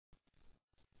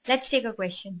Let's take a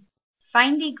question.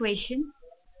 Find the equation.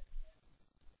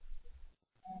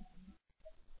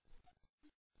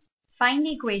 Find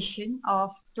the equation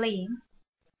of plane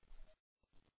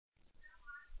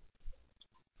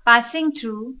passing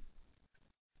through.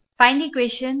 Find the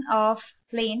equation of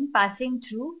plane passing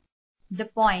through the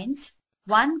points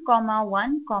 1,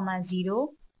 1,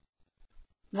 0,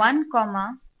 1,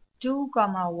 2,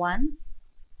 1,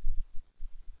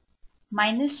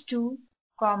 minus 2,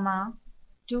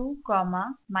 2,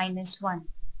 minus 1.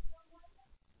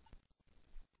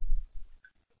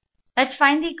 Let's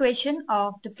find the equation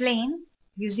of the plane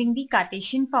using the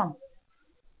Cartesian form.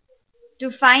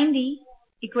 To find the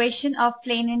equation of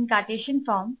plane in Cartesian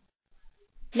form,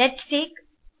 let's take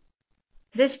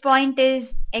this point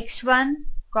is x1,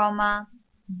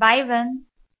 y1,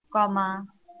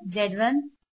 z1.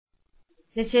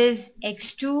 This is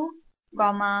x2,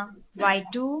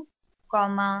 y2,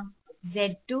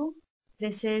 z2.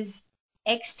 This is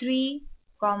x3,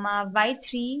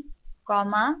 y3,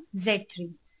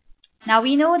 z3. Now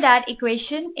we know that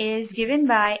equation is given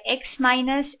by x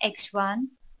minus x1,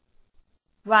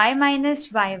 y minus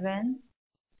y1,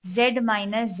 z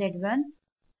minus z1.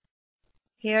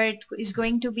 Here it is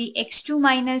going to be x2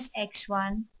 minus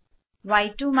x1,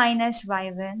 y2 minus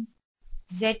y1,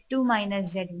 z2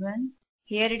 minus z1.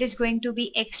 Here it is going to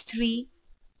be x3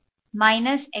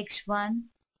 minus x1,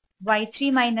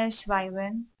 y3 minus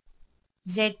y1,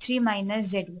 z3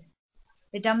 minus z1.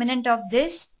 Determinant of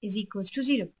this is equals to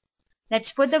 0.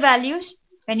 Let's put the values.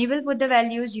 When you will put the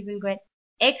values, you will get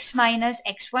x minus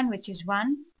x1, which is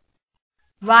 1,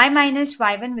 y minus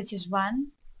y1, which is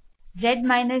 1, z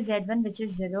minus z1, which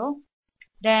is 0,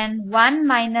 then 1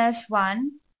 minus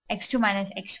 1, x2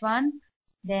 minus x1,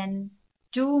 then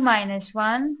 2 minus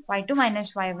 1, y2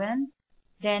 minus y1,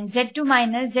 then z2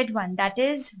 minus z1, that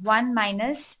is 1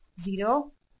 minus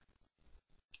 0,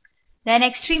 then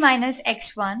x3 minus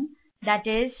x1, that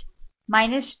is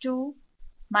minus 2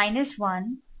 minus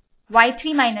 1,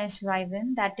 y3 minus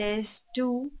y1, that is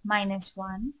 2 minus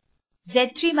 1,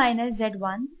 z3 minus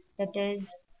z1, that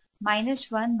is minus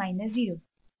 1 minus 0.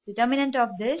 Determinant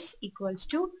of this equals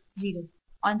to 0.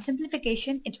 On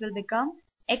simplification, it will become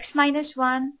x minus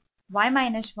 1, y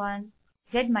minus 1,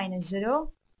 z minus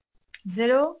 0,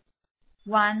 0,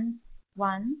 1,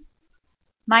 1,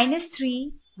 minus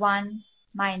 3, 1,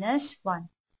 minus 1.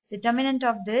 Determinant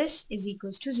of this is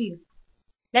equals to 0.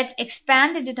 Let's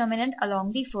expand the determinant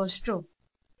along the first row.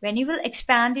 When you will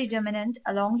expand the determinant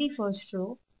along the first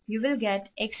row, you will get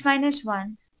x minus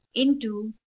 1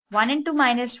 into 1 into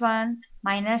minus 1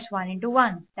 minus 1 into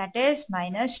 1, that is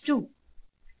minus 2.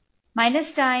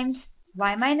 Minus times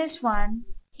y minus 1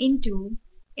 into,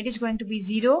 it is going to be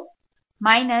 0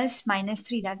 minus minus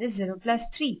 3, that is 0 plus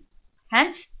 3,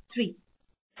 hence 3,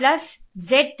 plus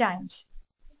z times,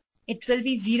 it will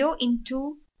be 0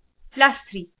 into plus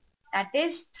 3, that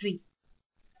is 3.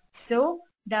 So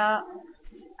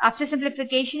after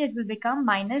simplification, it will become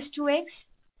minus 2x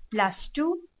plus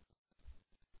 2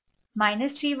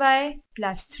 minus 3y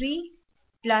plus 3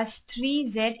 plus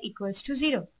 3z equals to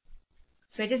 0.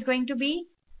 So it is going to be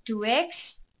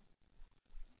 2x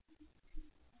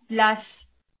plus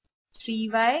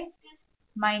 3y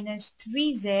minus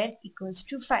 3z equals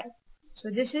to 5. So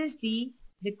this is the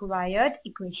required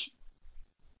equation.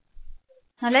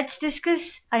 Now let's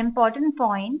discuss an important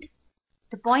point.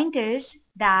 The point is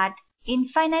that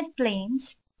infinite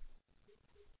planes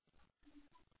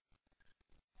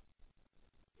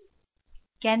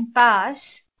can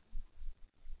pass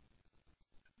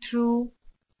through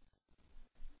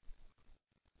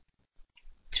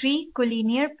 3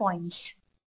 collinear points.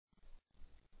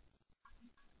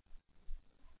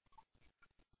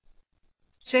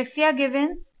 So if we are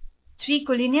given 3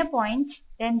 collinear points,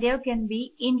 then there can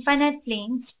be infinite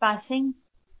planes passing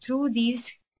through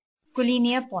these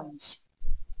collinear points.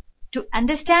 To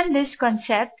understand this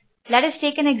concept, let us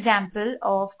take an example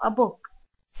of a book.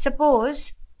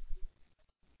 Suppose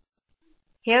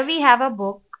here we have a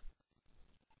book,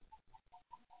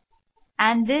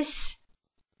 and this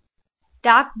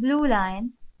dark blue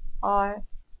line, or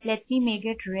let me make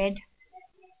it red,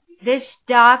 this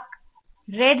dark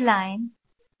red line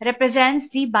represents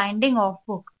the binding of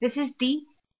book. This is the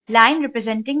line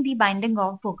representing the binding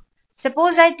of book.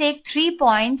 Suppose I take 3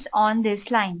 points on this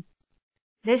line.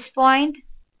 This point,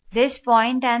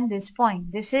 and this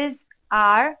point. This is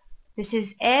R, this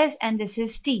is S, and this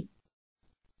is T.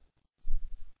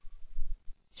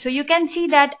 So you can see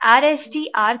that R, S, T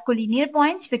are collinear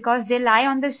points because they lie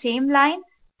on the same line,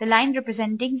 the line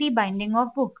representing the binding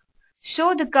of book.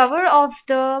 So the cover of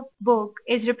the book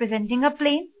is representing a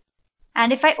plane,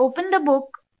 and if I open the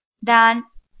book, then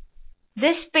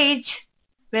This page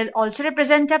will also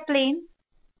represent a plane.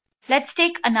 Let's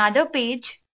take another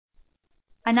page.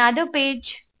 Another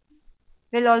page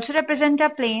will also represent a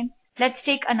plane. Let's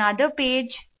take another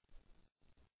page.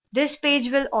 This page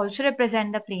will also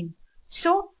represent the plane.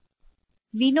 So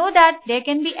we know that there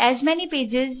can be as many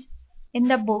pages in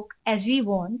the book as we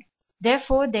want.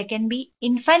 Therefore, there can be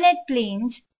infinite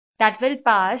planes that will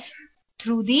pass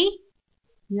through the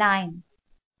line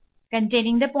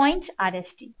containing the points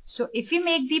RST. So if we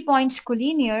make the points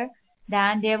collinear,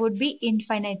 then there would be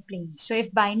infinite planes. So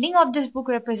if binding of this book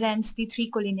represents the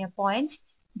 3 collinear points,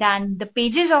 then the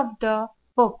pages of the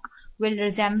book will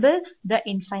resemble the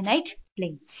infinite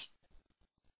planes.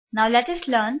 Now let us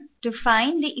learn to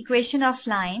find the equation of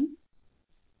line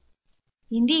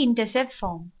in the intercept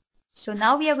form. So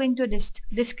now we are going to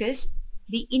discuss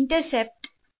the intercept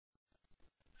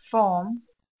form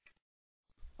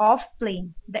of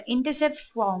plane. The intercept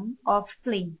form of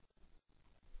plane.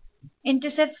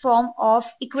 Intercept form of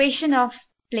equation of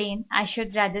plane. I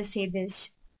should rather say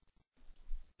this.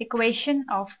 Equation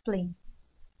of plane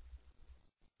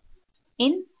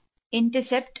in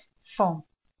intercept form.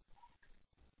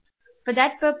 For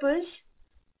that purpose,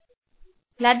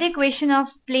 let the equation of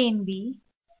plane be,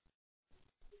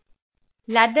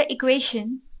 let the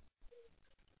equation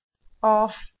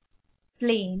of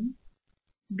plane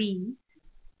be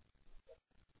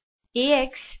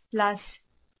ax plus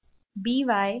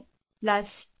by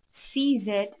plus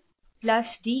cz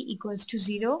plus d equals to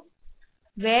 0,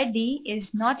 where d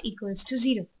is not equals to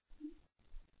 0.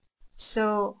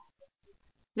 So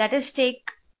let us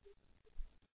take,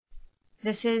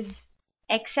 this is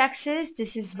x-axis,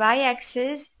 this is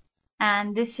y-axis,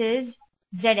 and this is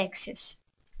z-axis.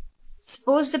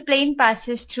 Suppose the plane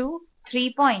passes through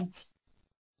 3 points.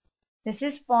 This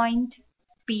is point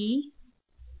P.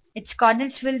 Its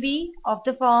coordinates will be of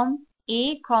the form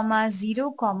a,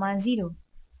 0, 0.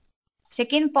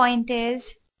 Second point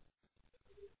is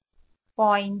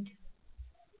point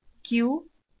Q.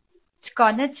 Its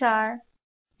coordinates are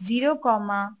 0,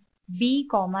 b,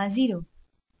 0.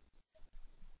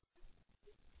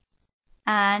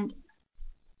 And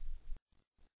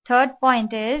third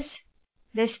point is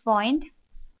this point,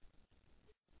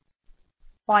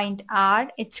 point R.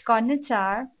 Its coordinates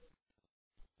are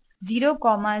 0,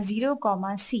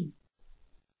 0, c.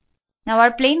 Now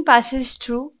our plane passes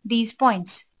through these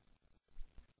points.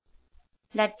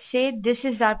 Let's say this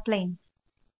is our plane.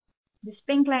 This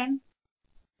pink line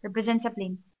represents a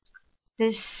plane.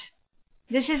 This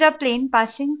is a plane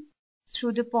passing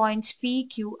through the points P,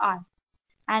 Q, R.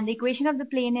 And the equation of the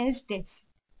plane is this.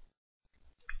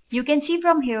 You can see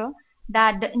from here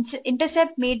that the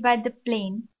intercept made by the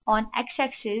plane on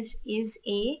x-axis is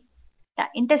A, the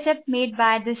intercept made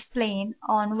by this plane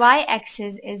on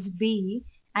y-axis is B,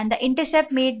 and the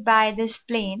intercept made by this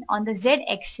plane on the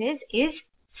z-axis is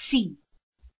C.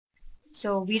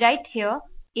 So we write here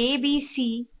A, B,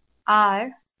 C are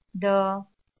the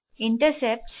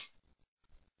intercepts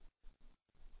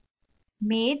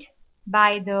made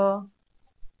by the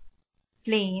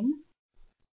plane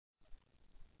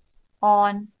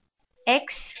on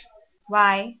x,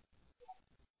 y,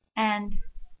 and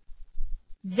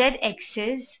z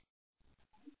axis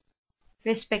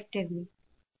respectively.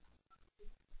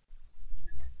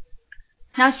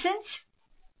 Now since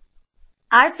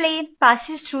our plane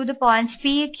passes through the points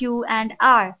P, Q, and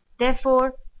R,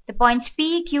 therefore the points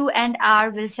P, Q, and R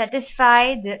will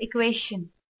satisfy the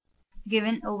equation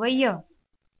given over here.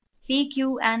 P,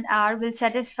 Q, and R will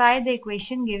satisfy the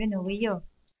equation given over here.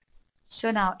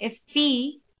 So now if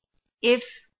P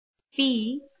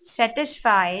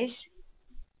satisfies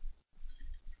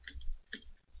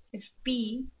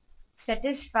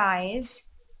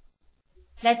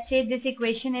let's say this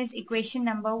equation is equation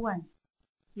number 1.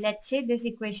 Let's say this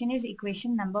equation is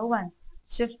equation number 1.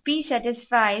 So if P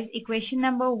satisfies equation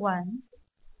number 1,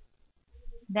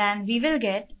 then we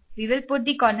will put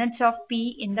the coordinates of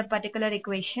P in the particular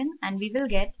equation, and we will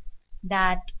get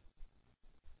that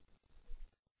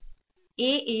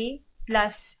AA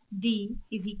plus D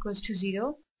is equals to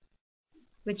 0,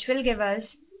 which will give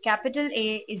us capital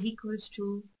A is equals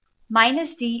to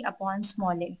minus D upon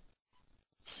small a.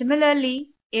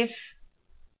 Similarly, if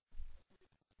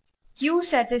Q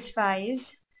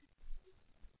satisfies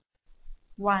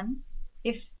 1,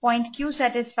 if point Q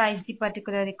satisfies the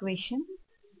particular equation,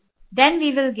 then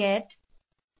we will get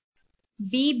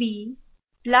BB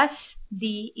plus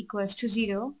D equals to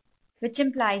 0, which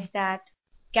implies that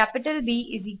capital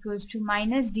B is equals to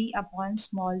minus D upon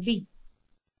small b.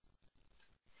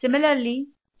 Similarly,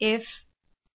 if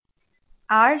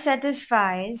R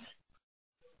satisfies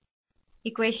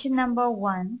equation number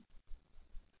 1,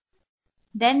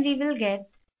 then we will get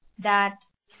that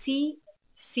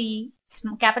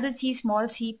capital C small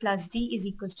c plus d is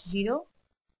equals to 0.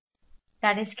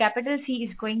 That is, capital C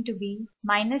is going to be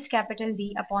minus capital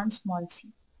D upon small c.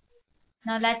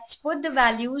 Now let's put the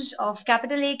values of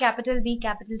capital A, capital B,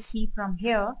 capital C from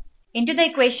here into the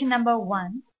equation number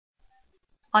 1.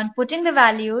 On putting the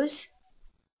values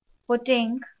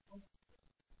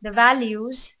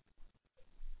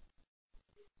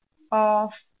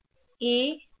of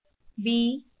A,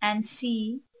 B and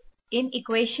C in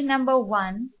equation number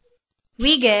 1,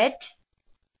 we get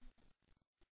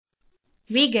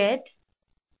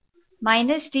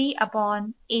minus d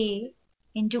upon A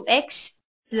into x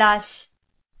plus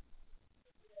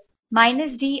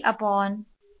minus d upon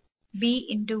B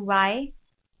into y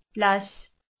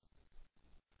plus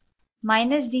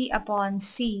minus d upon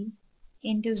C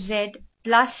into z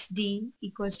plus d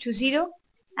equals to 0.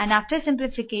 And after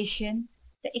simplification,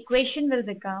 the equation will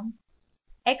become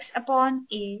x upon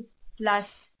A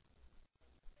plus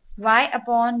y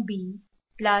upon B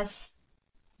plus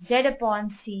z upon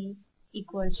C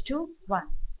equals to 1.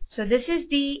 So this is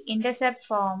the intercept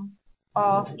form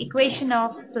of equation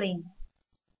of plane.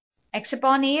 X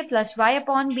upon A plus y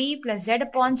upon B plus z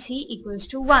upon C equals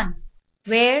to 1,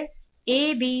 where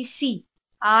A, B, C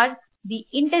are the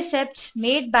intercepts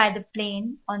made by the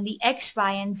plane on the x,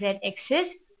 y and z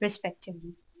axis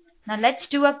respectively. Now let's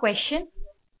do a question.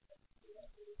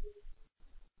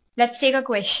 Let's take a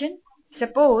question.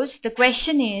 Suppose the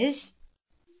question is,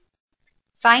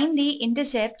 find the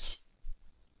intercepts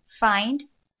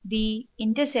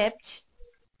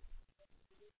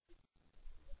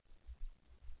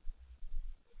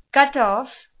cut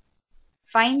off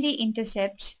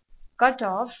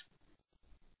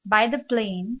by the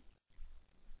plane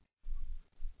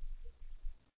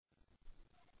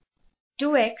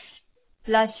 2x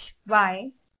plus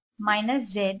y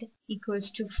minus z equals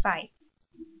to 5.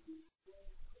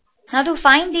 Now to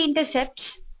find the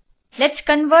intercepts, let's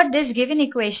convert this given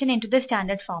equation into the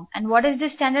standard form. And what is the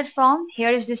standard form?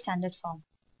 Here is the standard form.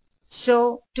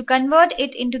 So to convert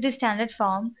it into the standard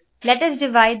form, let us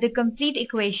divide the complete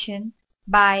equation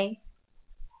by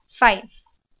 5.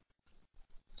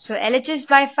 So LHS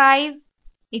by 5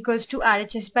 equals to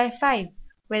RHS by 5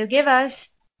 will give us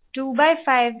 2 by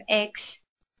 5x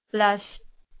plus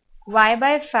y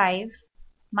by 5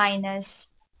 minus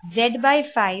z by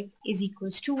 5 is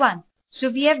equals to 1. So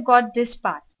we have got this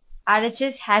part.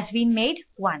 RHS has been made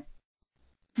 1.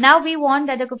 Now we want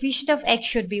that the coefficient of x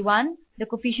should be 1, the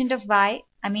coefficient of y,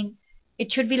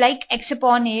 it should be like x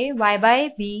upon A, y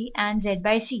by B and z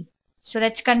by C. So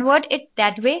let's convert it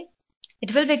that way.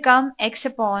 It will become x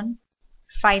upon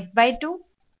 5 by 2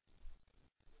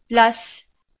 plus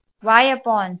y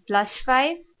upon plus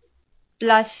 5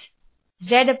 plus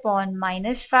z upon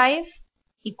minus 5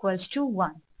 equals to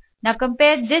 1. Now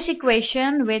compare this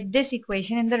equation with this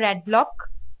equation in the red box.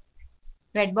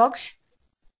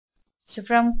 So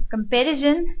from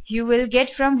comparison, you will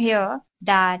get from here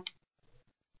that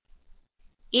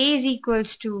A is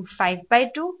equals to 5 by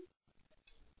 2,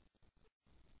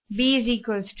 B is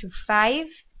equals to 5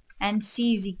 and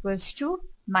C is equals to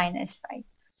minus 5.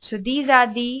 So this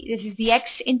is the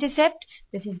x-intercept,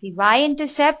 this is the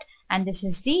y-intercept and this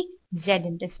is the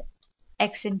z-intercept.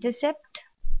 X-intercept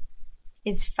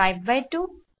is 5 by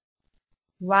 2,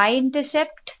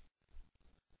 y-intercept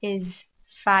is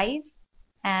 5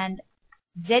 and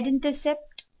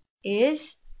z-intercept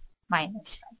is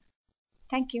minus 5.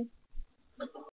 Thank you.